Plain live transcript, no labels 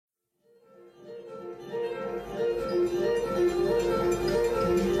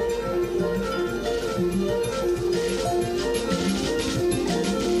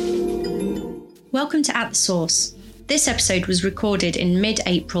Welcome to At the Source. This episode was recorded in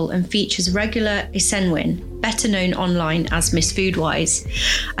mid-April and features Regula Esenwin, better known online as Miss Foodwise.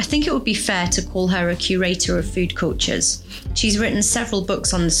 I think it would be fair to call her a curator of food cultures. She's written several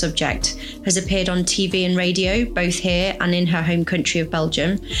books on the subject, has appeared on TV and radio, both here and in her home country of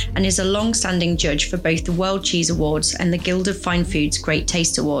Belgium, and is a long-standing judge for both the World Cheese Awards and the Guild of Fine Foods Great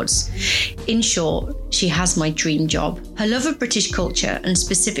Taste Awards. In short, she has my dream job. Her love of British culture, and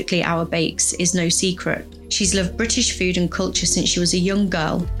specifically our bakes, is no secret. She's loved British food and culture since she was a young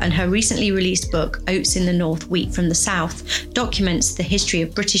girl, and her recently released book, Oats in the North, Wheat from the South, documents the history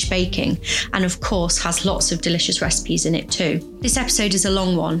of British baking and, of course, has lots of delicious recipes in it too. This episode is a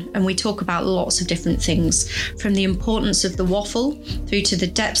long one, and we talk about lots of different things, from the importance of the waffle through to the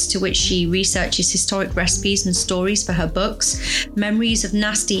depths to which she researches historic recipes and stories for her books, memories of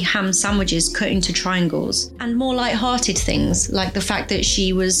nasty ham sandwiches cut into triangles, and more light-hearted things like the fact that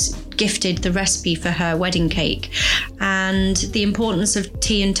she was gifted the recipe for her wedding cake, and the importance of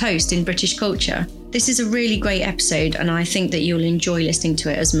tea and toast in British culture. This is a really great episode, and I think that you'll enjoy listening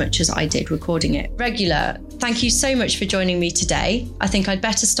to it as much as I did recording it. Regula, thank you so much for joining me today. I think I'd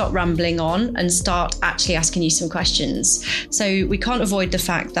better stop rambling on and start actually asking you some questions. So we can't avoid the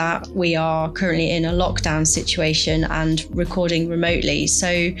fact that we are currently in a lockdown situation and recording remotely.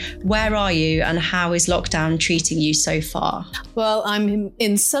 So where are you and how is lockdown treating you so far? Well, I'm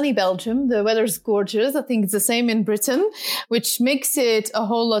in sunny Belgium. The weather's gorgeous. I think it's the same in Britain, which makes it a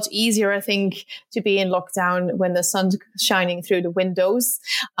whole lot easier, I think, to be in lockdown when the sun's shining through the windows.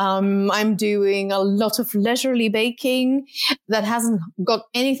 I'm doing a lot of leisurely baking that hasn't got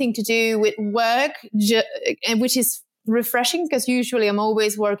anything to do with work, which is refreshing because usually I'm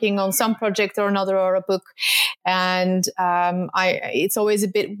always working on some project or another or a book, and it's always a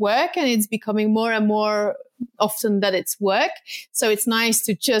bit work, and it's becoming more and more often that it's work. So it's nice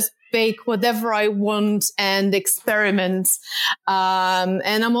to just bake whatever I want and experiment. And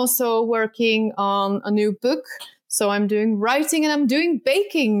I'm also working on a new book. So I'm doing writing and I'm doing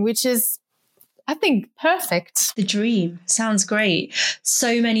baking, which is, I think, perfect. The dream. Sounds great.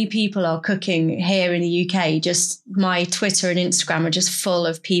 So many people are cooking here in the UK. Just my Twitter and Instagram are just full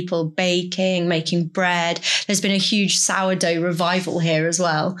of people baking, making bread. There's been a huge sourdough revival here as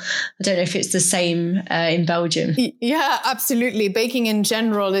well. I don't know if it's the same in Belgium. Yeah, absolutely. Baking in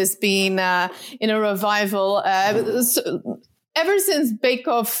general has been in a revival. Ever since Bake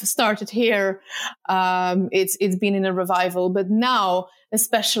Off started here, it's been in a revival. But now,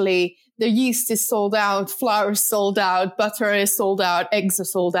 especially, the yeast is sold out, flour is sold out, butter is sold out, eggs are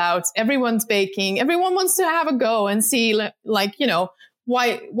sold out. Everyone's baking. Everyone wants to have a go and see, why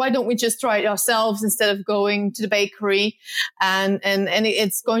don't we just try it ourselves instead of going to the bakery? And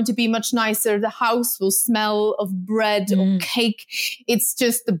it's going to be much nicer. The house will smell of bread or cake. It's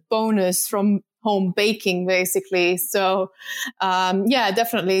just the bonus from home baking, basically. So,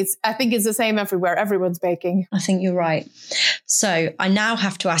 definitely. I think it's the same everywhere. Everyone's baking. I think you're right. So I now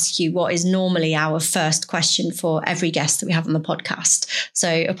have to ask you what is normally our first question for every guest that we have on the podcast.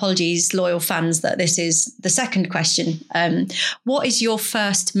 So apologies, loyal fans, that this is the second question. What is your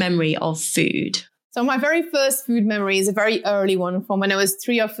first memory of food? So my very first food memory is a very early one from when I was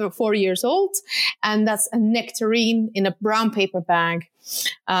 3 or 4 years old. And that's a nectarine in a brown paper bag.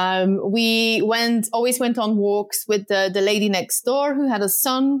 We always went on walks with the lady next door who had a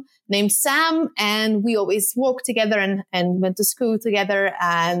son named Sam, and we always walked together and went to school together.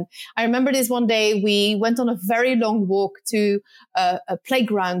 And I remember this one day we went on a very long walk to a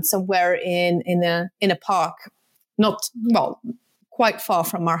playground somewhere in a park, quite far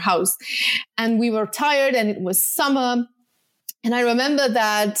from our house. And we were tired and it was summer. And I remember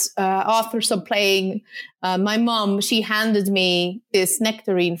that after some playing, my mom, she handed me this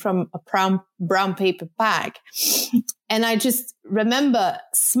nectarine from a brown paper bag. And I just remember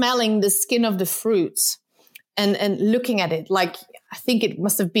smelling the skin of the fruit and looking at it. Like, I think it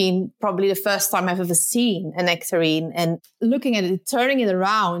must have been probably the first time I've ever seen a nectarine, and looking at it, turning it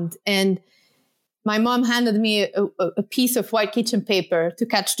around. And my mom handed me a piece of white kitchen paper to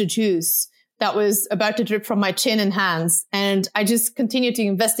catch the juice that was about to drip from my chin and hands. And I just continued to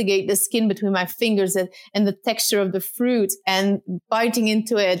investigate the skin between my fingers and the texture of the fruit, and biting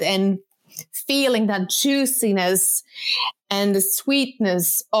into it and feeling that juiciness and the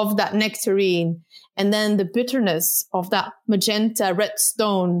sweetness of that nectarine, and then the bitterness of that magenta red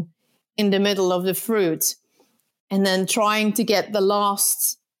stone in the middle of the fruit, and then trying to get the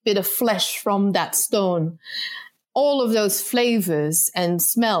last bit of flesh from that stone. All of those flavors and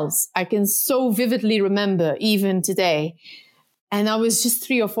smells I can so vividly remember even today. And I was just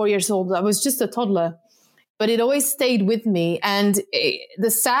 3 or 4 years old. I was just a toddler. but it always stayed with me. And the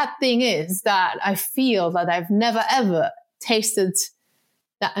sad thing is that I feel that I've never ever tasted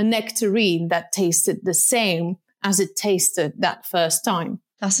a nectarine that tasted the same as it tasted that first time.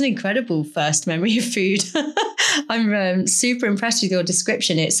 That's an incredible first memory of food. I'm super impressed with your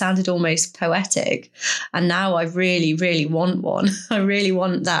description. It sounded almost poetic. And now I really, really want one. I really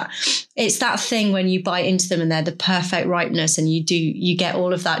want that. It's that thing when you bite into them and they're the perfect ripeness and you get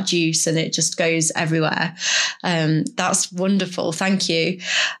all of that juice and it just goes everywhere. That's wonderful. Thank you.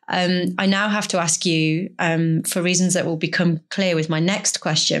 I now have to ask you, for reasons that will become clear with my next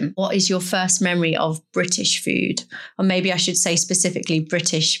question, what is your first memory of British food? Or maybe I should say specifically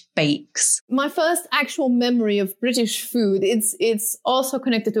British bakes. My first actual memory of British food, it's also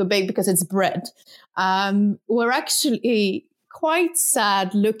connected to a bake because it's bread. We're actually quite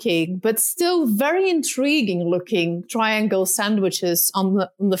sad looking, but still very intriguing looking triangle sandwiches on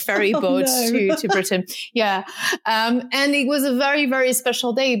the ferry boat to Britain. Yeah. And it was a very, very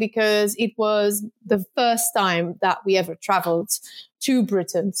special day because it was the first time that we ever traveled to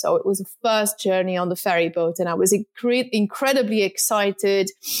Britain. So it was the first journey on the ferry boat, and I was incredibly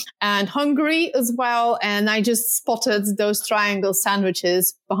excited and hungry as well. And I just spotted those triangle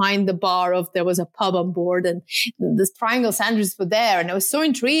sandwiches behind the bar there was a pub on board, and the triangle sandwiches were there. And I was so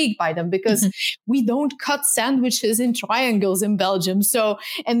intrigued by them because we don't cut sandwiches in triangles in Belgium. So,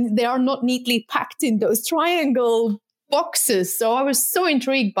 and they are not neatly packed in those triangle boxes. So I was so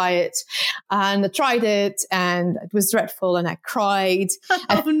intrigued by it, and I tried it and it was dreadful and I cried.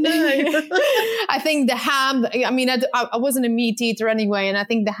 Oh no. I think the ham, I mean, I wasn't a meat eater anyway, and I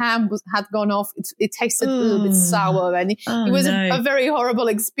think the ham had gone off. It tasted a little bit sour, and it was a very horrible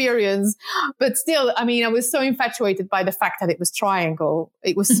experience. But still, I mean, I was so infatuated by the fact that it was triangle.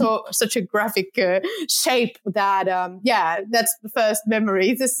 It was such a graphic shape that, that's the first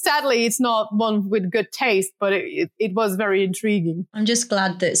memory. Sadly, it's not one with good taste, but it was very intriguing. I'm just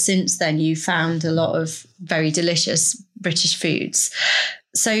glad that since then you found a lot of very delicious British foods.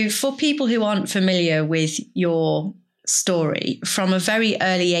 So for people who aren't familiar with your story, from a very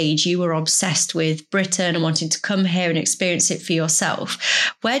early age, you were obsessed with Britain and wanting to come here and experience it for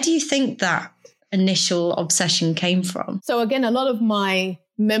yourself. Where do you think that initial obsession came from? So again, a lot of my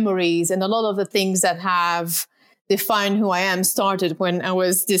memories and a lot of the things that have define who I am started when I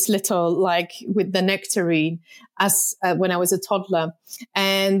was this little, like with the nectarine, as when I was a toddler.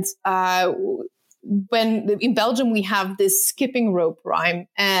 And when in Belgium we have this skipping rope rhyme,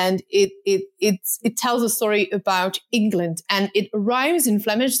 and it tells a story about England, and it rhymes in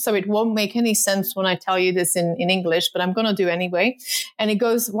Flemish, so it won't make any sense when I tell you this in English, but I'm gonna do anyway. And it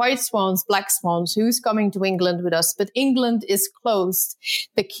goes, white swans, black swans, who's coming to England with us? But England is closed.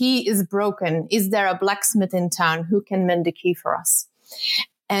 The key is broken. Is there a blacksmith in town who can mend the key for us?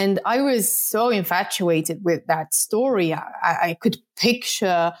 And I was so infatuated with that story. I could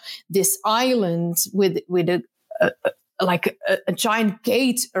picture this island with a giant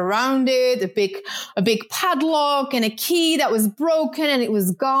gate around it, a big padlock and a key that was broken, and it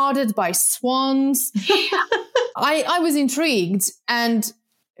was guarded by swans. I was intrigued, and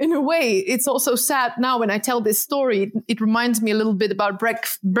in a way, it's also sad now when I tell this story. It reminds me a little bit about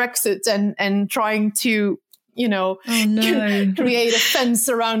Brexit and trying to, create a fence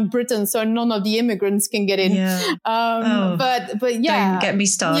around Britain so none of the immigrants can get in. Yeah. But yeah. Don't get me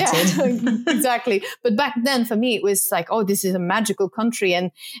started. Yeah, exactly. But back then for me, it was like, oh, this is a magical country.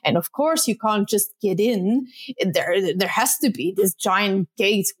 And of course you can't just get in. There has to be this giant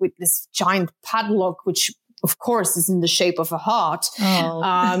gate with this giant padlock, which of course is in the shape of a heart.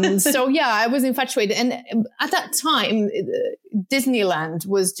 Oh. So yeah, I was infatuated. And at that time, Disneyland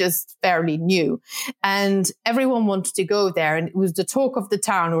was just fairly new and everyone wanted to go there. And it was the talk of the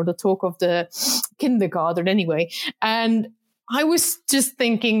town or the talk of the kindergarten anyway. And I was just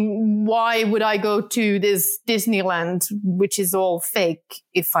thinking, why would I go to this Disneyland, which is all fake,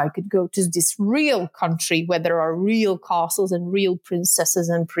 if I could go to this real country where there are real castles and real princesses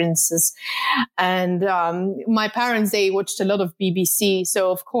and princes? And my parents, they watched a lot of BBC.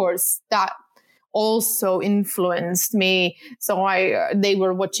 So, of course, that also influenced me. So they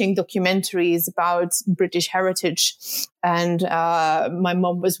were watching documentaries about British heritage, and my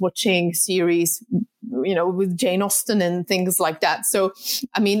mom was watching series, with Jane Austen and things like that. So,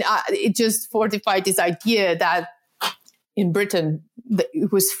 I mean, it just fortified this idea that in Britain,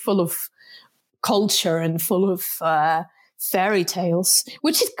 it was full of culture and full of fairy tales,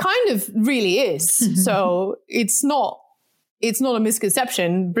 which it kind of really is. So it's not a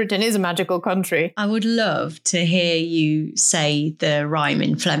misconception. Britain is a magical country. I would love to hear you say the rhyme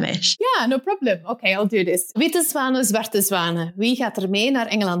in Flemish. Yeah, no problem. Okay, I'll do this. Witte zwanen, zwarte zwanen. Wie gaat er mee naar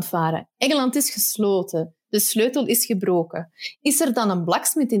Engeland varen? Engeland is gesloten. de sleutel is gebroken. Is er dan een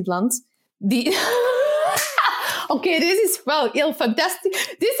blacksmith in het land die... Okay, this is well, fantastic.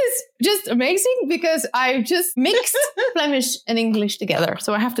 This is just amazing because I just mixed Flemish and English together.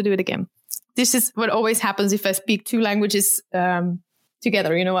 So I have to do it again. This is what always happens if I speak two languages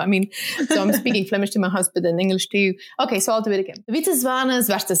together. You know what I mean? So I'm speaking Flemish to my husband and English to you. Okay, so I'll do it again. Witte zwanen,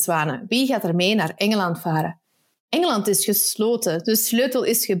 zwarte zwanen. Wie gaat er mee naar Engeland varen? Engeland is gesloten, de sleutel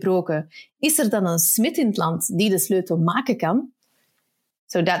is gebroken. Is er dan een smid in het land die de sleutel maken kan?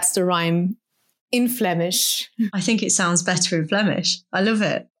 So that's the rhyme in Flemish. I think it sounds better in Flemish. I love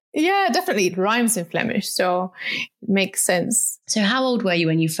it. Yeah, definitely. It rhymes in Flemish, so it makes sense. So how old were you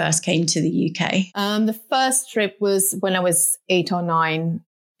when you first came to the UK? The first trip was when I was 8 or 9.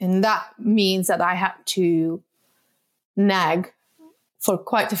 And that means that I had to nag for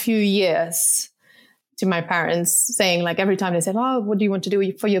quite a few years to my parents, saying, like, every time they said, oh, what do you want to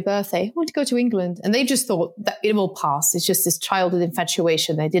do for your birthday? I want to go to England. And they just thought that it will pass. It's just this childhood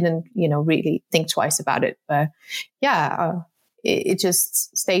infatuation. They didn't, really think twice about it. But it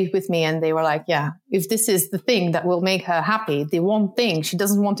just stayed with me. And they were like, yeah, if this is the thing that will make her happy, the one thing, she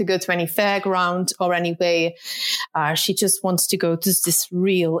doesn't want to go to any fairground or anyway. She just wants to go to this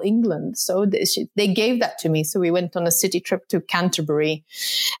real England. So they gave that to me. So we went on a city trip to Canterbury.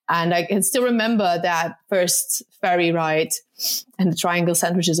 And I can still remember that first ferry ride and the triangle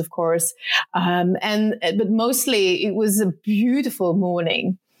sandwiches, of course. But mostly it was a beautiful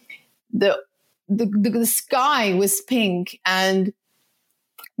morning. The sky was pink, and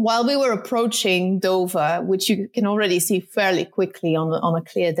while we were approaching Dover, which you can already see fairly quickly on a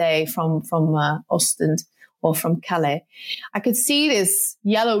clear day from Ostend or from Calais, I could see this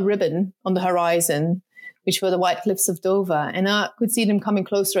yellow ribbon on the horizon, which were the white cliffs of Dover, and I could see them coming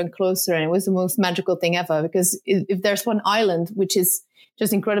closer and closer, and it was the most magical thing ever, because if there's one island which is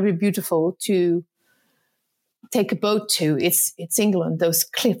just incredibly beautiful to take a boat to, it's England. Those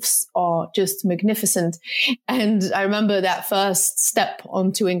cliffs are just magnificent. And I remember that first step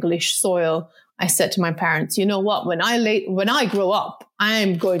onto English soil, I said to my parents, you know what, when I grow up,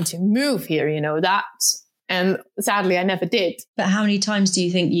 I'm going to move here, that. And sadly, I never did. But how many times do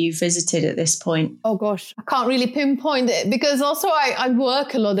you think you visited at this point? Oh, gosh, I can't really pinpoint it, because also I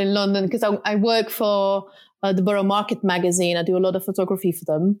work a lot in London, because I work for the Borough Market magazine. I do a lot of photography for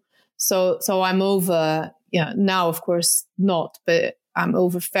them. So I'm over... Yeah, now, of course, not, but I'm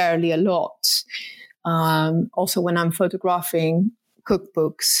over fairly a lot. Also, when I'm photographing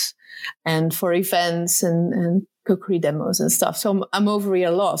cookbooks and for events and cookery demos and stuff. So I'm over here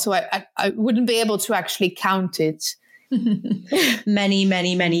a lot. So I wouldn't be able to actually count it. Many,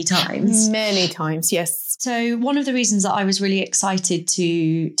 many, many times. Many times, yes. So one of the reasons that I was really excited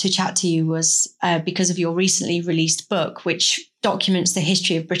to chat to you was because of your recently released book, which documents the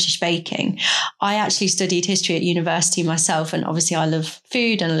history of British baking. I actually studied history at university myself, and obviously I love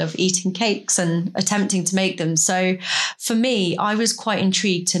food and I love eating cakes and attempting to make them. So for me, I was quite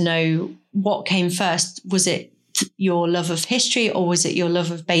intrigued to know what came first. Was it your love of history, or was it your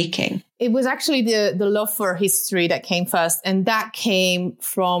love of baking? It was actually the love for history that came first. And that came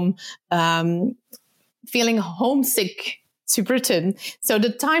from feeling homesick to Britain. So the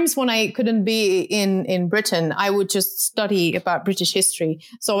times when I couldn't be in Britain, I would just study about British history.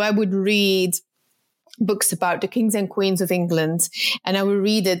 So I would read books about the kings and queens of England, and I would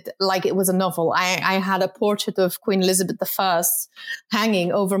read it like it was a novel. I had a portrait of Queen Elizabeth I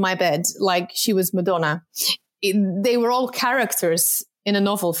hanging over my bed like she was Madonna. They were all characters in a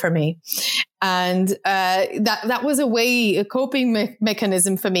novel for me. And that was a coping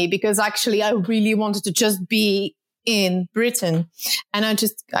mechanism for me, because actually I really wanted to just be in Britain. And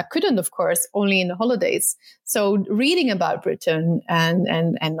I couldn't, of course, only in the holidays. So reading about Britain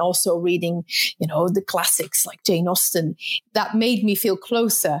and also reading, the classics like Jane Austen, that made me feel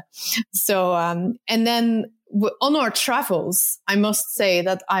closer. So, and then on our travels, I must say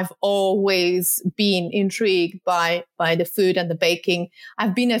that I've always been intrigued by the food and the baking.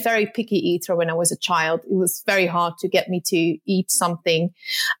 I've been a very picky eater when I was a child. It was very hard to get me to eat something.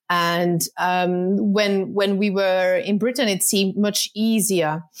 And when we were in Britain, it seemed much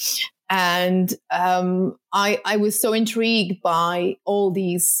easier. And I was so intrigued by all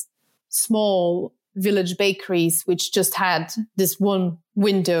these small village bakeries, which just had this one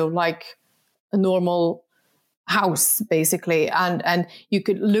window, like a normal house, basically, and you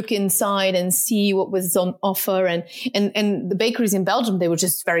could look inside and see what was on offer, and the bakeries in Belgium, they were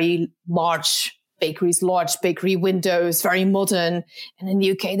just very large bakeries, large bakery windows, very modern. And in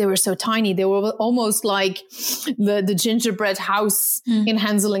the UK, they were so tiny. They were almost like the gingerbread house in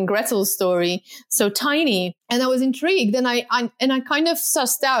Hansel and Gretel's story. So tiny. And I was intrigued. And I kind of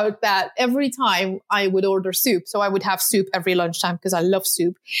sussed out that every time I would order soup, so I would have soup every lunchtime because I love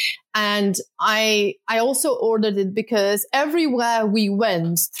soup. And I also ordered it because everywhere we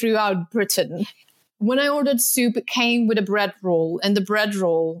went throughout Britain, when I ordered soup, it came with a bread roll, and the bread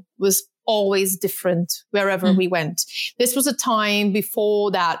roll was always different wherever we went. This was a time before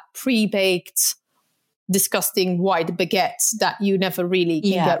that pre-baked, disgusting white baguette that you never really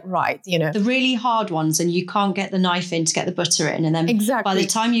can get right, you know. The really hard ones, and you can't get the knife in to get the butter in. And then by the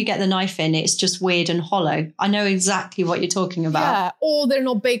time you get the knife in, it's just weird and hollow. I know exactly what you're talking about. Yeah, or they're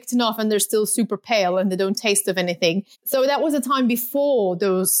not baked enough and they're still super pale and they don't taste of anything. So that was a time before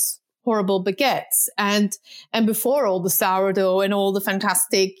those horrible baguettes and before all the sourdough and all the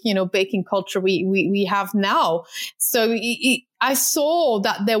fantastic, you know, baking culture we have now. So I saw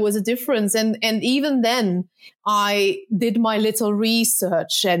that there was a difference. And even then I did my little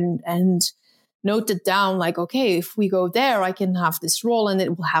research and noted down like, okay, if we go there, I can have this roll and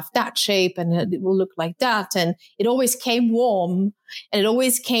it will have that shape and it will look like that. And it always came warm and it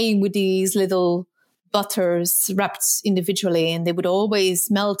always came with these little butters wrapped individually, and they would always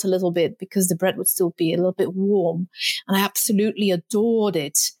melt a little bit because the bread would still be a little bit warm. And I absolutely adored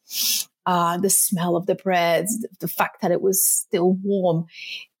it. The smell of the bread, the fact that it was still warm.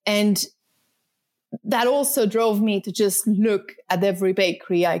 And that also drove me to just look at every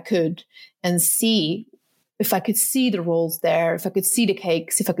bakery I could and see if I could see the rolls there, if I could see the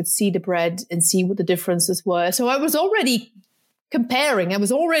cakes, if I could see the bread and see what the differences were. So I was already comparing. I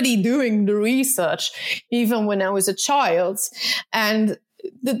was already doing the research even when I was a child. And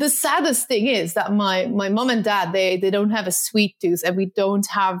the saddest thing is that my mom and dad, they don't have a sweet tooth, and we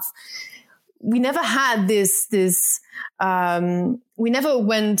never had this, we never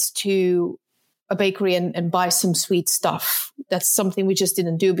went to a bakery and buy some sweet stuff. That's something we just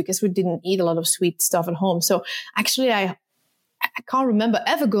didn't do because we didn't eat a lot of sweet stuff at home. So actually I can't remember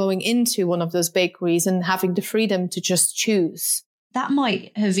ever going into one of those bakeries and having the freedom to just choose. That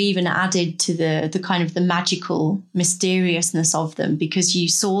might have even added to the kind of the magical mysteriousness of them, because you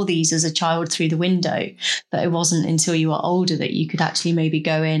saw these as a child through the window, but it wasn't until you were older that you could actually maybe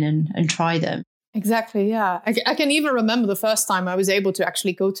go in and try them. Exactly, yeah. I can even remember the first time I was able to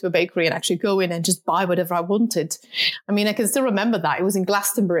actually go to a bakery and actually go in and just buy whatever I wanted. I mean, I can still remember that. It was in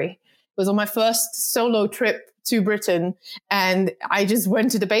Glastonbury. It was on my first solo trip to Britain, and I just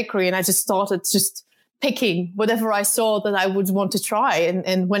went to the bakery and I just started just picking whatever I saw that I would want to try,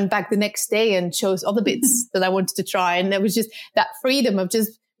 and went back the next day and chose other bits that I wanted to try. And there was just that freedom of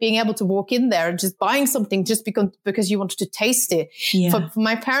just being able to walk in there and just buying something just because you wanted to taste it. Yeah. For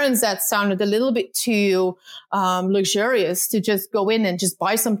my parents, that sounded a little bit too luxurious to just go in and just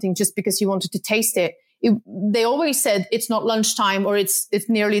buy something just because you wanted to taste it. They always said it's not lunchtime, or it's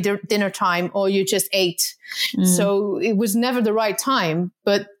nearly dinner time, or you just ate. So it was never the right time.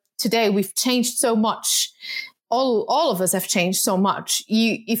 But today we've changed so much. All of us have changed so much.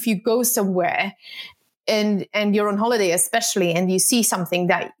 If you go somewhere and you're on holiday especially, and you see something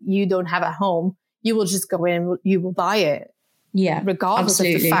that you don't have at home, you will just go in and you will buy it. Yeah, regardless of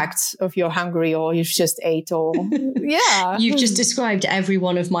the fact of you're hungry or you've just ate, or yeah. You've just described every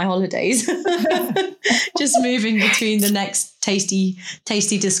one of my holidays. Just moving between the next tasty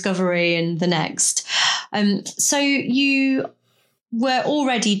discovery and the next. So you were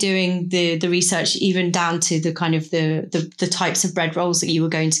already doing the research, even down to the kind of the types of bread rolls that you were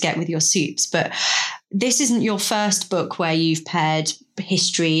going to get with your soups. But this isn't your first book where you've paired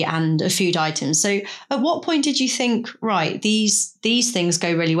history and a food item. So at what point did you think, right, these things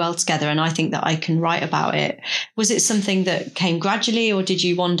go really well together and I think that I can write about it? Was it something that came gradually, or did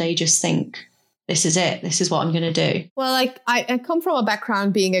you one day just think, this is it, this is what I'm going to do? Well, I come from a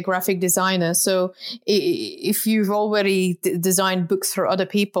background being a graphic designer. So if you've already designed books for other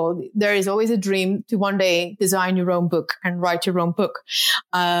people, there is always a dream to one day design your own book and write your own book.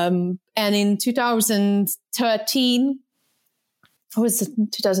 And in 2013, or was it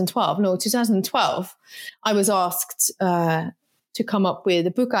 2012? No, 2012, I was asked to come up with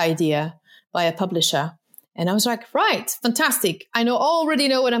a book idea by a publisher. And I was like, right, fantastic. I already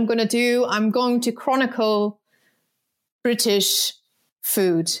know what I'm going to do. I'm going to chronicle British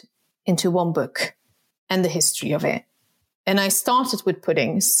food into one book and the history of it. And I started with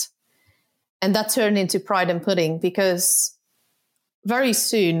puddings. And that turned into Pride and Pudding, because very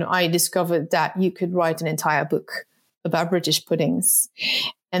soon I discovered that you could write an entire book about British puddings.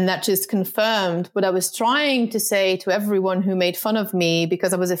 And that just confirmed what I was trying to say to everyone who made fun of me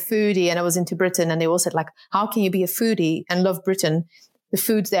because I was a foodie and I was into Britain. And they all said, like, how can you be a foodie and love Britain? The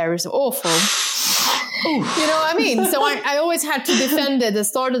food there is awful. You know what I mean? So I always had to defend it. I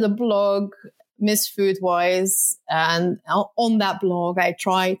started a blog, Miss Foodwise. And on that blog, I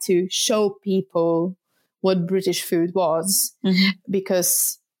tried to show people what British food was.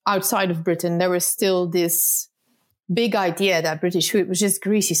 Because outside of Britain, there was still this big idea that British food was just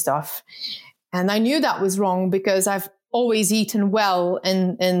greasy stuff. And I knew that was wrong because I've always eaten well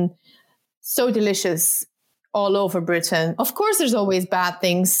and so delicious all over Britain. Of course, there's always bad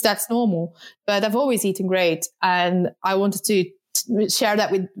things. That's normal. But I've always eaten great. And I wanted to share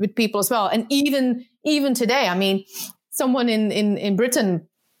that with people as well. And even today, I mean, someone in Britain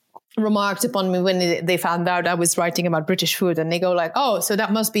remarked upon me when they found out I was writing about British food, and they go like, oh, so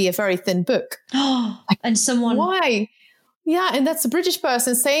that must be a very thin book. Like, and someone... Why? Yeah, and that's a British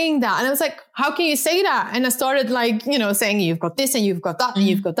person saying that. And I was like, how can you say that? And I started like, saying you've got this and you've got that and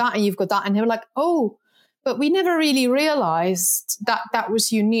you've got that and you've got that. And they were like, oh, but we never really realized that that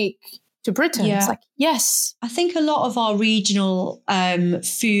was unique to Britain. Yeah. It's like, yes. I think a lot of our regional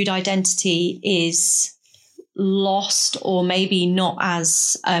food identity is lost, or maybe not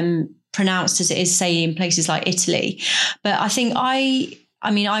as pronounced as it is, say, in places like Italy. But I think I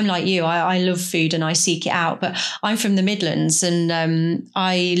mean, I'm like you. I love food and I seek it out, but I'm from the Midlands and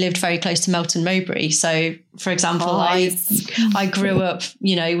I lived very close to Melton Mowbray. So, for example, I grew up,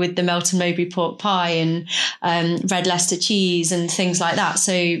 with the Melton Mowbray pork pie and red Leicester cheese and things like that.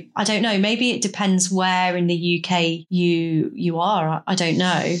 So I don't know. Maybe it depends where in the UK you are. I don't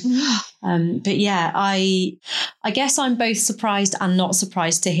know. But yeah, I guess I'm both surprised and not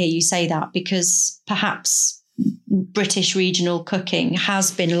surprised to hear you say that, because perhaps British regional cooking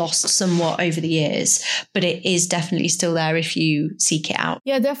has been lost somewhat over the years, but it is definitely still there if you seek it out.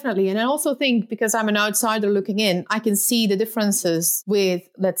 Yeah, definitely. And I also think, because I'm an outsider looking in, I can see the differences with,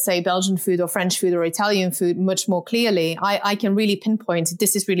 let's say, Belgian food or French food or Italian food much more clearly. I can really pinpoint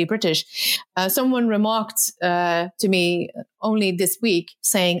this is really British. Someone remarked to me only this week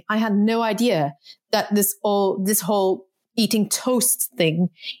saying, I had no idea that this whole eating toast thing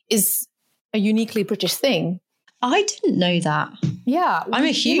is a uniquely British thing. I didn't know that. Yeah. I'm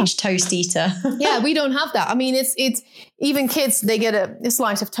a huge toast eater. Yeah, we don't have that. I mean, it's even kids, they get a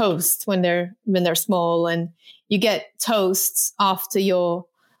slice of toast when they're small, and you get toasts after your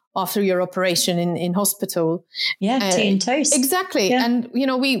operation in hospital. Yeah, tea and toast. Exactly. Yeah. And we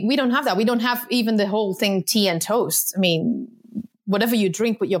don't have that. We don't have even the whole thing tea and toast. I mean, whatever you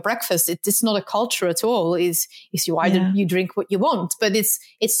drink with your breakfast, it's not a culture at all. Is you either you drink what you want, but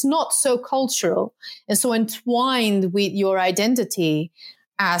it's not so cultural and so entwined with your identity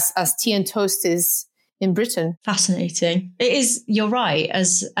as tea and toast is in Britain. Fascinating. It is. You're right.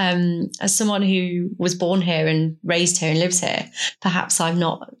 As someone who was born here and raised here and lives here, perhaps I'm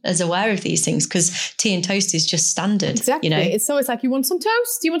not as aware of these things, because tea and toast is just standard. Exactly. It's always like, you want some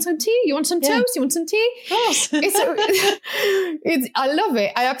toast? You want some tea? You want some toast? You want some tea? Of course. I love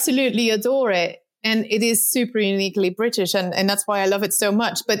it. I absolutely adore it. And it is super uniquely British. And that's why I love it so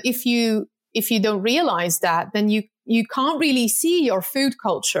much. But if you don't realize that, then you can't really see your food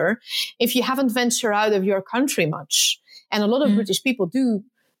culture if you haven't ventured out of your country much. And a lot of British people do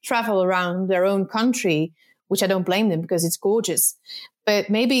travel around their own country, which I don't blame them, because it's gorgeous. But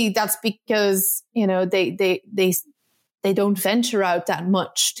maybe that's because, they don't venture out that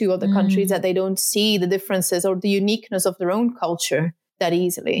much to other countries, that they don't see the differences or the uniqueness of their own culture that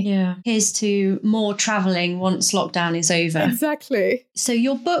easily. Yeah. Here's to more traveling once lockdown is over. Exactly. So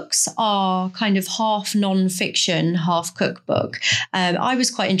your books are kind of half non-fiction, half cookbook. I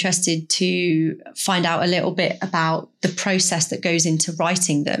was quite interested to find out a little bit about the process that goes into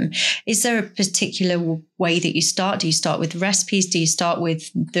writing them. Is there a particular way that you start? Do you start with recipes? Do you start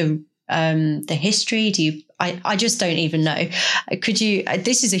with the history? I just don't even know. Could you,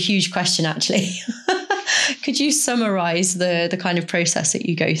 this is a huge question actually. Could you summarize the kind of process that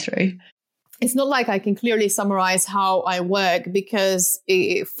you go through? It's not like I can clearly summarize how I work, because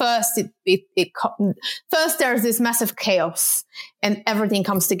first there's this massive chaos and everything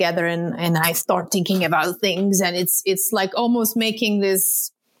comes together and I start thinking about things, and it's like almost making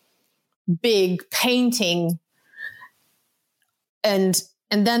this big painting and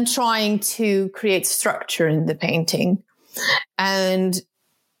then trying to create structure in the painting. And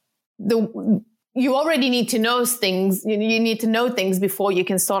you already need to know things. You need to know things before you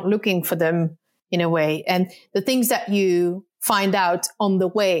can start looking for them in a way. And the things that you find out on the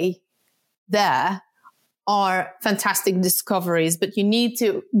way there are fantastic discoveries, but you need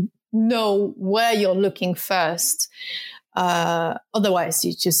to know where you're looking first. Otherwise,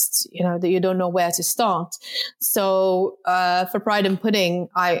 you don't know where to start. So for Pride and Pudding,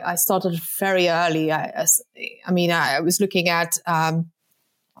 I started very early. I was looking at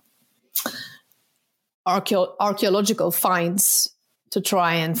archaeological finds to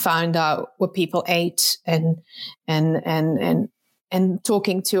try and find out what people ate, and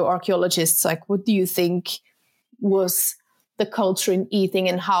talking to archaeologists, like, what do you think was the culture in eating,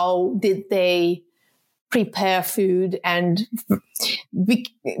 and how did they prepare food? And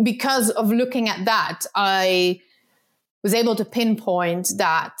because of looking at that, I was able to pinpoint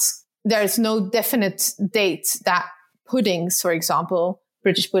that there's no definite date that puddings, for example,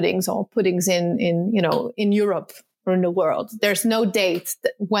 British puddings or puddings in Europe or in the world, there's no date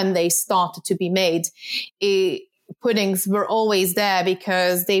when they started to be made. Puddings were always there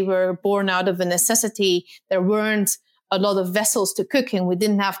because they were born out of a necessity. There weren't a lot of vessels to cook in. We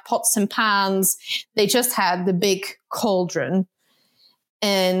didn't have pots and pans. They just had the big cauldron.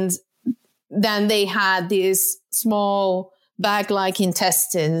 And then they had these small bag-like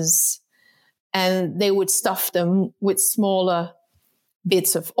intestines, and they would stuff them with smaller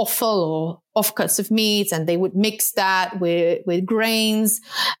bits of offal or offcuts of meat, and they would mix that with grains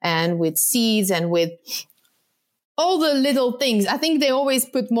and with seeds and with all the little things. I think they always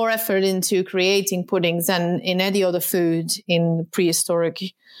put more effort into creating puddings than in any other food in prehistoric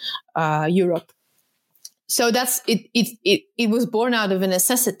Europe. So that's it. It was born out of a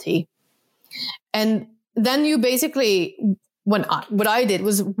necessity. And then you basically, what I did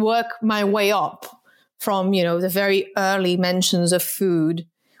was work my way up from, the very early mentions of food,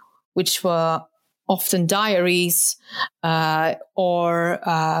 which were often diaries or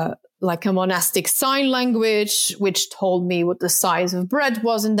like a monastic sign language, which told me what the size of bread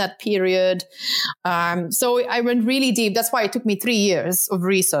was in that period. So I went really deep. That's why it took me 3 years of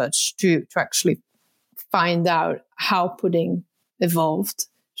research to actually find out how pudding evolved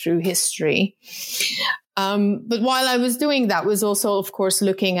through history. But while I was doing that, was also, of course,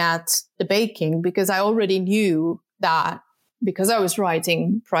 looking at the baking, because I already knew that, because I was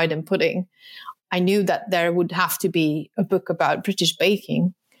writing Pride and Pudding, I knew that there would have to be a book about British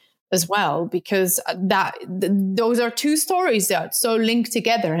baking as well, because those are two stories that are so linked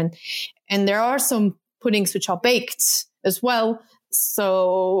together, and there are some puddings which are baked as well,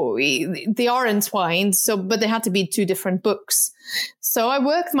 so they are entwined. But they had to be two different books. So I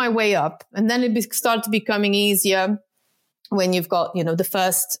worked my way up, and then it started becoming easier when you've got the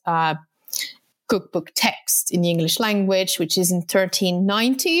first cookbook text in the English language, which is in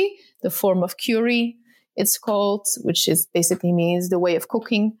 1390, the Form of Cury, it's called, which is basically means the way of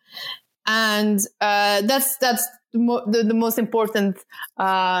cooking. And that's the most important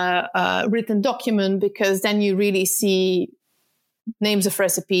written document, because then you really see names of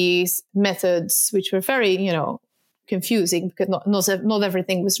recipes, methods, which were very, confusing, because not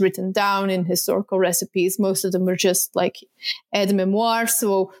everything was written down in historical recipes. Most of them were just like aide-memoire,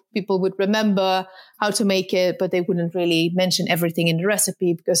 so people would remember how to make it, but they wouldn't really mention everything in the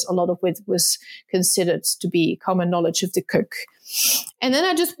recipe, because a lot of it was considered to be common knowledge of the cook. And then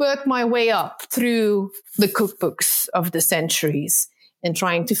I just worked my way up through the cookbooks of the centuries and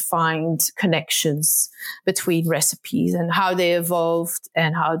trying to find connections between recipes and how they evolved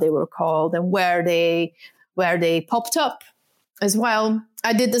and how they were called and where they popped up as well.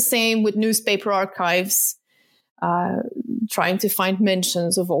 I did the same with newspaper archives, trying to find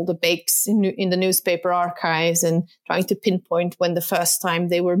mentions of all the bakes in the newspaper archives and trying to pinpoint when the first time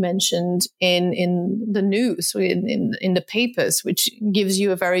they were mentioned in the news, in the papers, which gives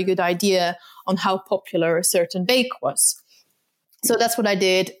you a very good idea on how popular a certain bake was. So that's what I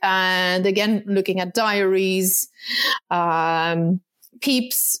did. And again, looking at diaries,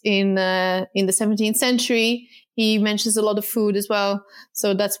 Pepys in the 17th century, he mentions a lot of food as well.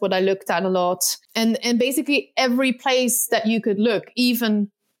 So that's what I looked at a lot. And basically every place that you could look, even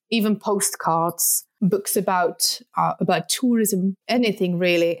postcards, books about tourism, anything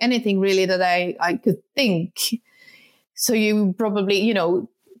really that I could think. So you probably,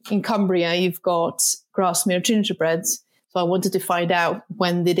 in Cumbria, you've got Grasmere gingerbreads. So I wanted to find out,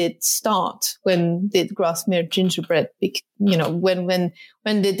 when did it start? When did Grasmere gingerbread, when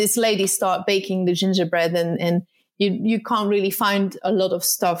did this lady start baking the gingerbread? And you can't really find a lot of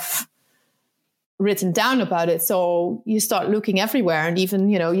stuff written down about it. So you start looking everywhere, and even,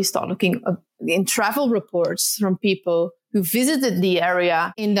 you start looking in travel reports from people who visited the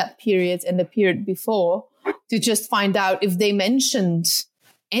area in that period and the period before, to just find out if they mentioned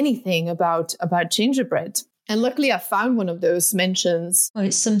anything about gingerbread. And luckily I found one of those mentions. Well,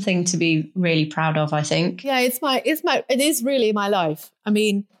 it's something to be really proud of, I think. Yeah, it is really my life. I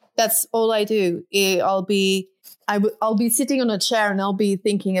mean, that's all I do. I'll be sitting on a chair and I'll be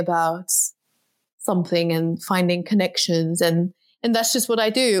thinking about something and finding connections. And that's just what I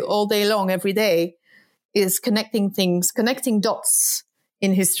do all day long, every day, is connecting things, connecting dots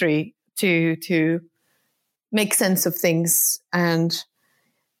in history to make sense of things. And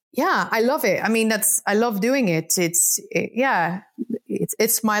yeah, I love it. I mean, I love doing it. It's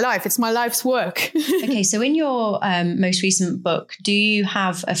my life. It's my life's work. Okay. So in your most recent book, do you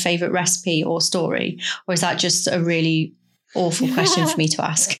have a favorite recipe or story, or is that just a really awful question for me to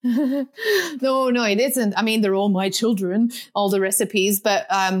ask? No, it isn't. I mean, they're all my children, all the recipes, but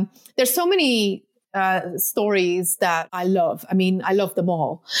there's so many stories that I love. I mean, I love them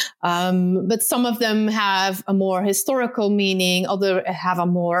all. But some of them have a more historical meaning, others have a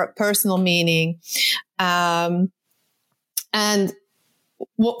more personal meaning. And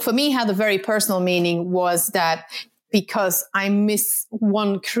what for me had a very personal meaning was that because I miss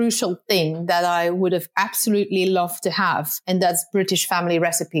one crucial thing that I would have absolutely loved to have, and that's British family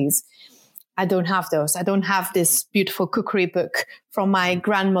recipes. I don't have those. I don't have this beautiful cookery book from my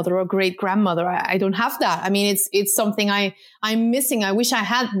grandmother or great grandmother. I don't have that. I mean, it's something I'm missing. I wish I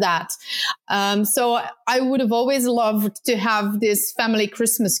had that. So I would have always loved to have this family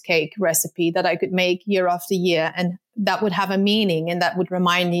Christmas cake recipe that I could make year after year, and that would have a meaning, and that would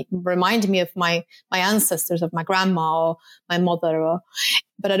remind me of my ancestors, of my grandma or my mother.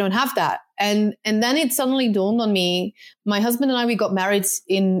 But I don't have that. And then it suddenly dawned on me. My husband and I, we got married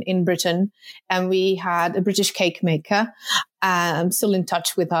in Britain, and we had a British cake maker. I'm still in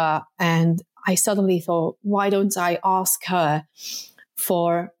touch with her. And I suddenly thought, why don't I ask her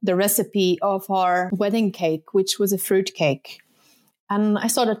for the recipe of our wedding cake, which was a fruit cake? And I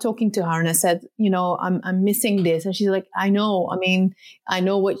started talking to her and I said, I'm missing this. And she's like, I know. I mean, I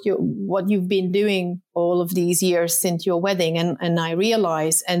know what you've been doing all of these years since your wedding. And I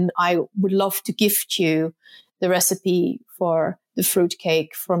realize, and I would love to gift you the recipe for the fruit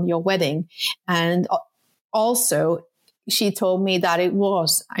cake from your wedding. And also, she told me that it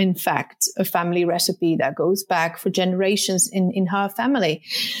was, in fact, a family recipe that goes back for generations in her family.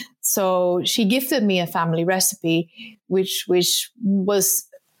 So she gifted me a family recipe, which was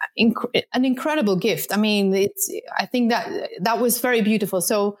an incredible gift. I mean, I think that was very beautiful.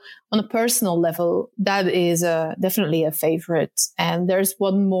 So on a personal level, that is definitely a favorite. And there's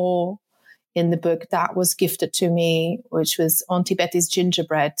one more in the book that was gifted to me, which was Auntie Betty's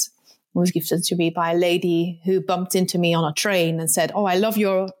gingerbread. It was gifted to me by a lady who bumped into me on a train and said, "Oh, I love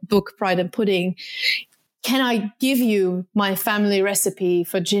your book, Pride and Pudding. Can I give you my family recipe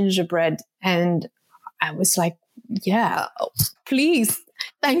for gingerbread?" And I was like, yeah, please.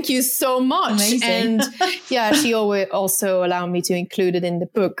 Thank you so much. Amazing. And yeah, she always also allowed me to include it in the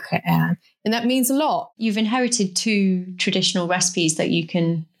book. And that means a lot. You've inherited 2 traditional recipes that you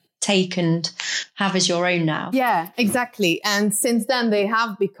can take and have as your own now. Yeah, exactly. And since then, they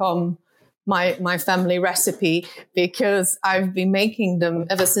have become my family recipe, because I've been making them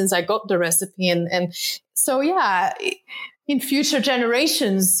ever since I got the recipe. And so, yeah, in future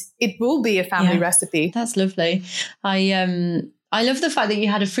generations, it will be a family recipe. That's lovely. I love the fact that you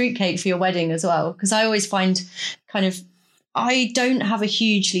had a fruitcake for your wedding as well, because I always find I don't have a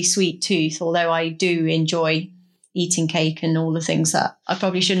hugely sweet tooth, although I do enjoy eating cake and all the things that I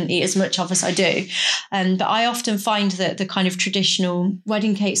probably shouldn't eat as much of as I do. But I often find that the kind of traditional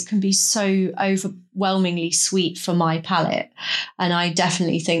wedding cakes can be so overwhelmingly sweet for my palate. And I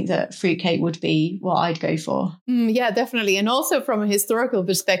definitely think that fruitcake would be what I'd go for. Yeah, definitely. And also from a historical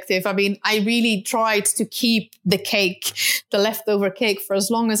perspective, I mean, I really tried to keep the cake, the leftover cake, for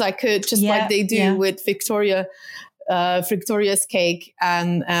as long as I could, just like they do with Victoria's cake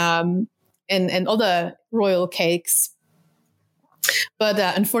and other royal cakes. But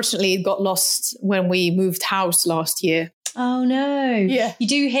unfortunately, it got lost when we moved house last year. Oh, no. Yeah. You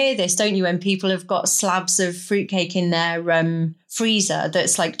do hear this, don't you, when people have got slabs of fruitcake in their freezer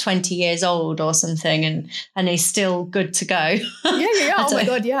that's like 20 years old or something and is still good to go. Yeah. Oh, my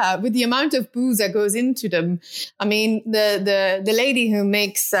God, yeah. With the amount of booze that goes into them. I mean, the lady who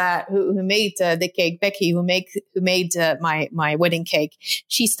makes who made the cake, Becky, who made my wedding cake,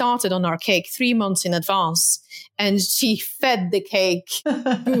 she started on our cake 3 months in advance. And she fed the cake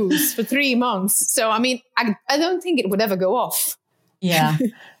booze for 3 months. So, I mean, I don't think it would ever go off. Yeah.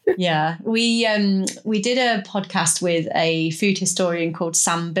 Yeah. We did a podcast with a food historian called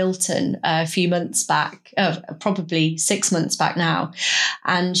Sam Bilton a few months back, probably 6 months back now.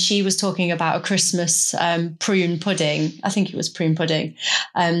 And she was talking about a Christmas prune pudding. I think it was prune pudding,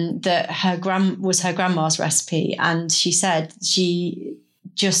 that was her grandma's recipe. And she said she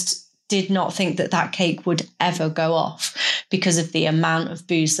just did not think that cake would ever go off because of the amount of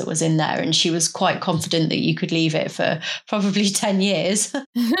booze that was in there. And she was quite confident that you could leave it for probably 10 years.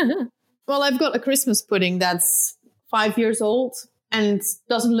 Well, I've got a Christmas pudding that's 5 years old and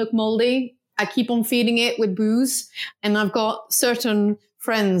doesn't look moldy. I keep on feeding it with booze. And I've got certain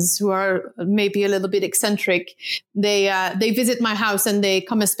friends who are maybe a little bit eccentric. They visit my house and they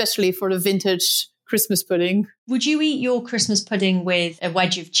come especially for the vintage Christmas pudding. Would you eat your Christmas pudding with a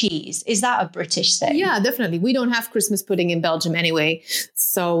wedge of cheese? Is that a British thing? Yeah, definitely. We don't have Christmas pudding in Belgium anyway.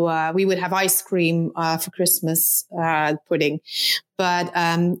 So we would have ice cream for Christmas pudding. But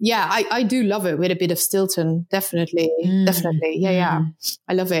I do love it with a bit of Stilton. Definitely. Definitely. Yeah.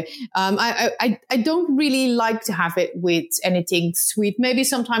 I love it. I don't really like to have it with anything sweet. Maybe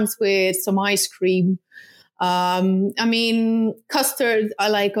sometimes with some ice cream. I mean, custard I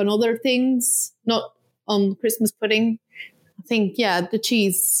like on other things, not on Christmas pudding. I think, the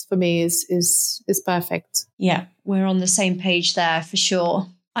cheese for me is perfect. Yeah, we're on the same page there for sure.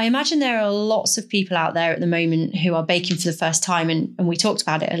 I imagine there are lots of people out there at the moment who are baking for the first time, and we talked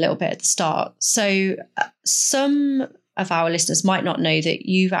about it a little bit at the start. So some of our listeners might not know that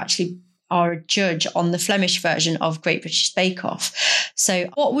you've actually are a judge on the Flemish version of Great British Bake Off. So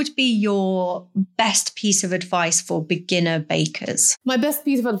what would be your best piece of advice for beginner bakers? My best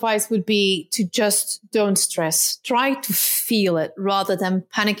piece of advice would be to just don't stress. Try to feel it rather than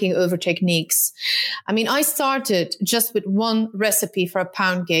panicking over techniques. I mean, I started just with one recipe for a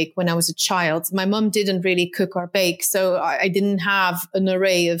pound cake when I was a child. My mum didn't really cook or bake, so I didn't have an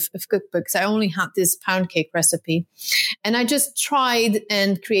array of cookbooks. I only had this pound cake recipe. And I just tried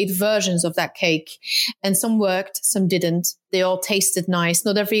and create versions of that cake. And some worked, some didn't. They all tasted nice.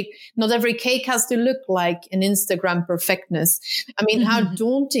 Not every cake has to look like an Instagram perfectness. I mean, how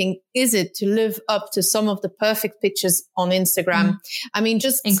daunting is it to live up to some of the perfect pictures on Instagram? I mean,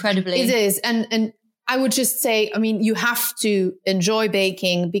 just incredibly. It is. And I would just say, I mean, you have to enjoy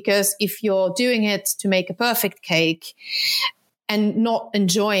baking, because if you're doing it to make a perfect cake and not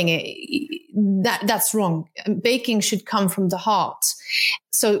enjoying it, that's wrong. Baking should come from the heart.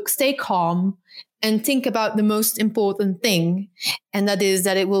 So stay calm and think about the most important thing, and that is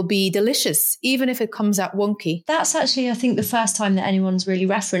that it will be delicious, even if it comes out wonky. That's actually, I think, the first time that anyone's really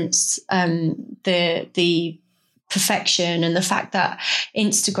referenced the perfection and the fact that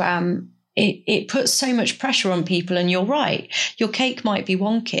Instagram, it puts so much pressure on people. And you're right, your cake might be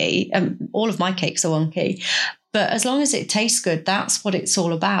wonky. All of my cakes are wonky. But as long as it tastes good, that's what it's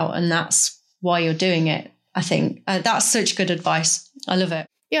all about. And that's why you're doing it, I think. That's such good advice. I love it.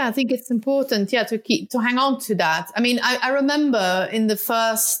 Yeah, I think it's important, to hang on to that. I mean, I remember in the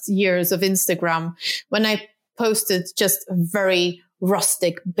first years of Instagram, when I posted just a very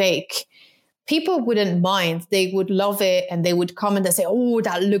rustic bake, people wouldn't mind. They would love it, and they would comment and say, oh,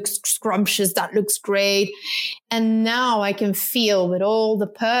 that looks scrumptious. That looks great. And now I can feel with all the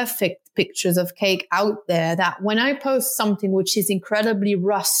perfect pictures of cake out there that when I post something which is incredibly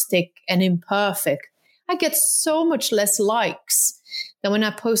rustic and imperfect, I get so much less likes than when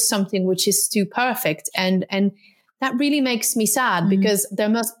I post something which is too perfect. And that really makes me sad, because there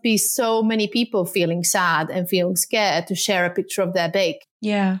must be so many people feeling sad and feeling scared to share a picture of their bake.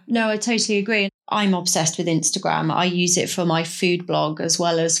 Yeah, no, I totally agree. I'm obsessed with Instagram. I use it for my food blog as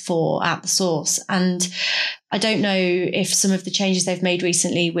well as for At The Source. And I don't know if some of the changes they've made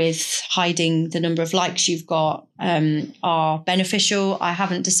recently with hiding the number of likes you've got are beneficial. I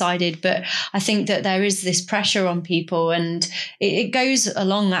haven't decided, but I think that there is this pressure on people, and it goes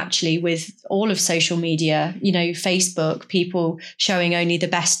along actually with all of social media, Facebook, people showing only the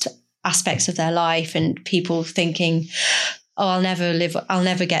best aspects of their life, and people thinking, oh, I'll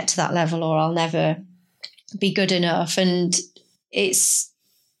never get to that level, or I'll never be good enough. And it's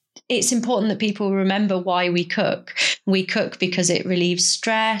important that people remember why we cook. We cook because it relieves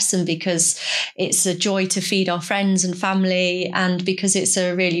stress, and because it's a joy to feed our friends and family, and because it's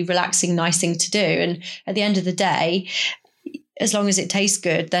a really relaxing, nice thing to do. And at the end of the day, as long as it tastes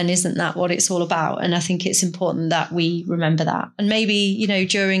good, then isn't that what it's all about? And I think it's important that we remember that. And maybe,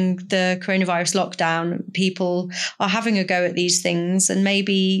 during the coronavirus lockdown, people are having a go at these things, and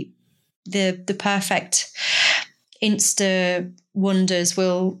maybe the perfect Insta wonders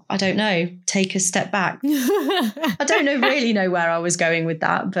will, I don't know, take a step back. I don't really know where I was going with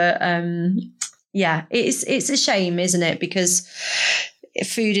that, but it's a shame, isn't it? Because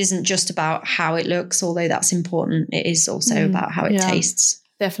food isn't just about how it looks, although that's important. It is also about how it tastes.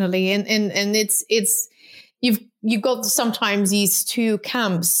 Definitely. And it's you've got sometimes these two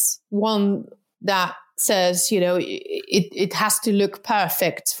camps. One that says, it has to look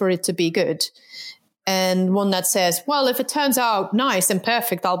perfect for it to be good. and one that says, well, if it turns out nice and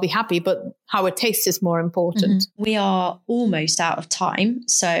perfect, I'll be happy, but how it tastes is more important. We are almost out of time,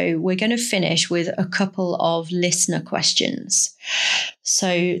 so we're going to finish with a couple of listener questions.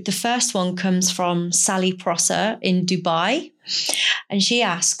 So the first one comes from Sally Prosser in Dubai, and she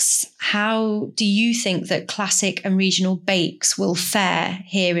asks, how do you think that classic and regional bakes will fare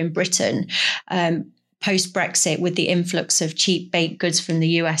here in Britain post-Brexit with the influx of cheap baked goods from the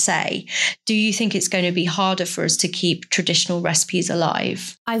USA? Do you think it's going to be harder for us to keep traditional recipes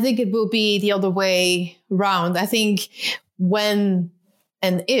alive? I think it will be the other way round. I think when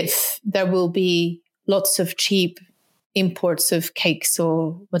and if there will be lots of cheap imports of cakes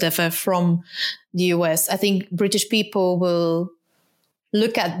or whatever from the US, I think British people will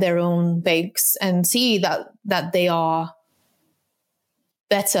look at their own bakes and see that they are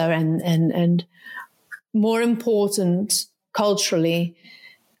better and more important culturally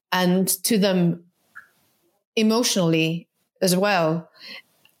and to them emotionally as well.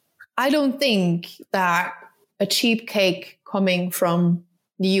 I don't think that a cheap cake coming from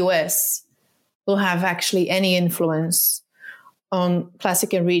the US will have actually any influence on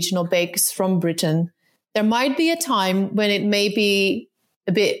classic and regional bakes from Britain. There might be a time when it may be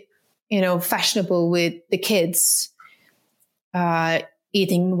a bit, fashionable with the kids,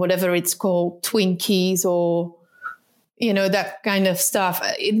 eating whatever it's called, Twinkies or, that kind of stuff.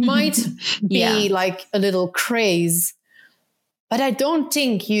 It might be like a little craze, but I don't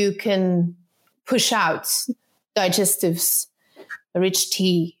think you can push out digestives, a rich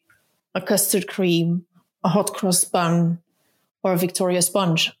tea, a custard cream, a hot cross bun, or a Victoria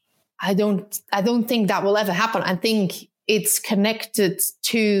sponge. I don't think that will ever happen. I think it's connected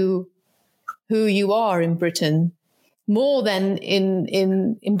to who you are in Britain more than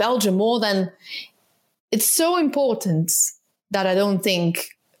in Belgium, more than it's so important that I don't think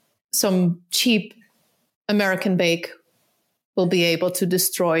some cheap American bake will be able to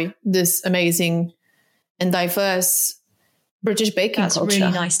destroy this amazing and diverse British baking culture. That's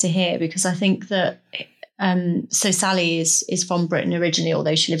really nice to hear, because I think that so Sally is from Britain originally,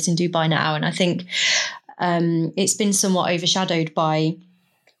 although she lives in Dubai now, and I think it's been somewhat overshadowed by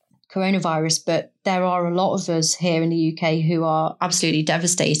coronavirus, but there are a lot of us here in the UK who are absolutely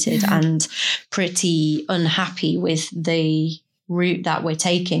devastated and pretty unhappy with the route that we're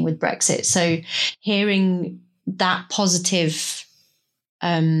taking with Brexit. So hearing that positive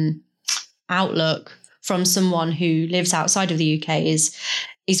outlook from someone who lives outside of the UK is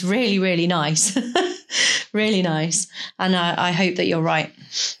really, really nice. Really nice. And I hope that you're right.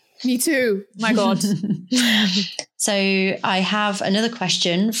 Me too. My God. So I have another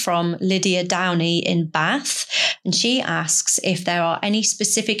question from Lydia Downey in Bath. And she asks if there are any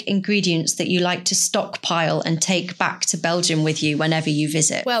specific ingredients that you like to stockpile and take back to Belgium with you whenever you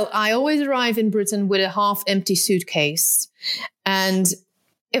visit. Well, I always arrive in Britain with a half-empty suitcase. And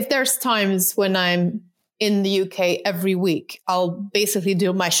if there's times when I'm in the UK every week, I'll basically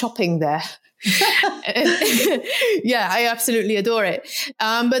do my shopping there. Yeah, I absolutely adore it.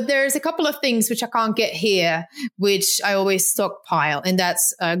 But there's a couple of things which I can't get here, which I always stockpile, and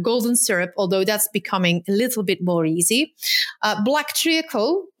that's golden syrup, although that's becoming a little bit more easy. Black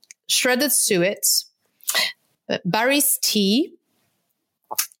treacle, shredded suet, Barry's tea,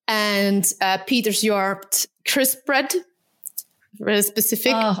 and Peter's Yard crisp bread. Very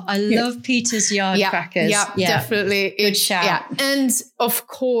specific. Oh, I love Peter's Yard crackers. Yeah, definitely. Good shout. Yeah. And of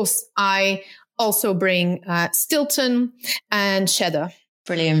course, I also bring Stilton and cheddar.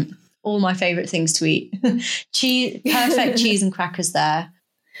 Brilliant. All my favourite things to eat. Perfect cheese and crackers there.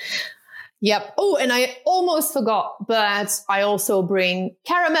 Yep. Oh, and I almost forgot, but I also bring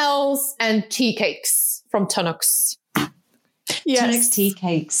caramels and tea cakes from Tunnock's. Yes. Tunnock's tea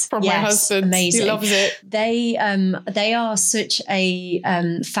cakes from my husband. Amazing. He loves it. They are such a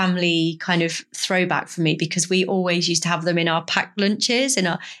family kind of throwback for me, because we always used to have them in our packed lunches.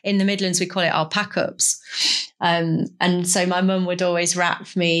 In the Midlands we call it our pack ups, and so my mum would always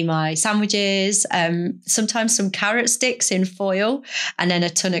wrap me my sandwiches, sometimes some carrot sticks in foil, and then a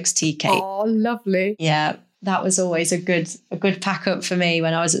Tunnock's tea cake. Oh, lovely. Yeah. That was always a good pack up for me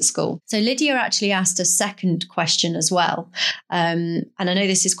when I was at school. So Lydia actually asked a second question as well. And I know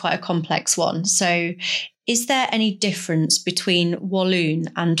this is quite a complex one. So is there any difference between Walloon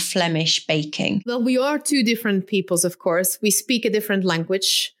and Flemish baking? Well, we are two different peoples, of course. We speak a different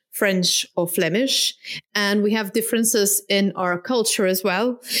language, French or Flemish, and we have differences in our culture as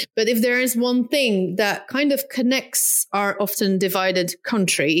well. But if there is one thing that kind of connects our often divided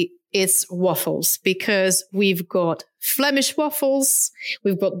country, it's waffles, because we've got Flemish waffles,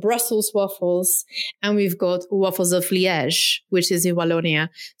 we've got Brussels waffles, and we've got waffles of Liège, which is in Wallonia.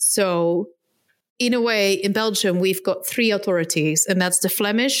 So in a way, in Belgium, we've got three authorities, and that's the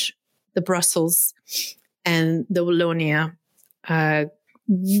Flemish, the Brussels, and the Wallonia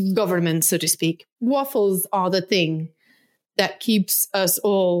government, so to speak. Waffles are the thing that keeps us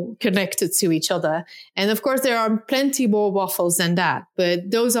all connected to each other. And of course, there are plenty more waffles than that,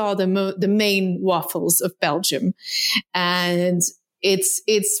 but those are the main waffles of Belgium. And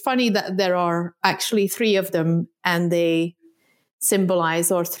it's funny that there are actually three of them, and they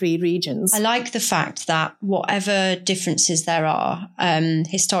symbolize our three regions. I like the fact that whatever differences there are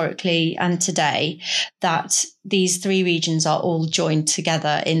historically and today, that these three regions are all joined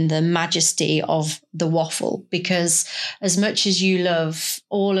together in the majesty of the waffle. Because as much as you love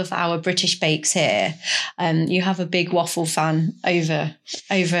all of our British bakes here, you have a big waffle fan over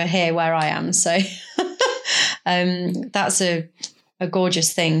here where I am. So that's a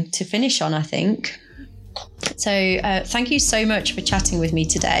gorgeous thing to finish on, I think. So thank you so much for chatting with me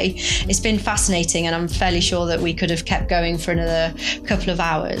today. It's been fascinating, and I'm fairly sure that we could have kept going for another couple of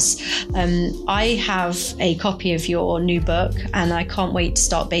hours. I have a copy of your new book, and I can't wait to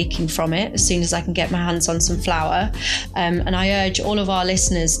start baking from it as soon as I can get my hands on some flour. And I urge all of our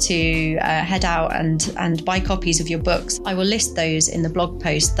listeners to head out and buy copies of your books. I will list those in the blog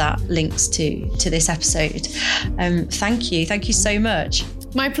post that links to this episode. Thank you. Thank you so much.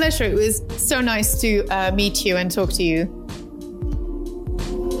 My pleasure. It was so nice to meet you and talk to you.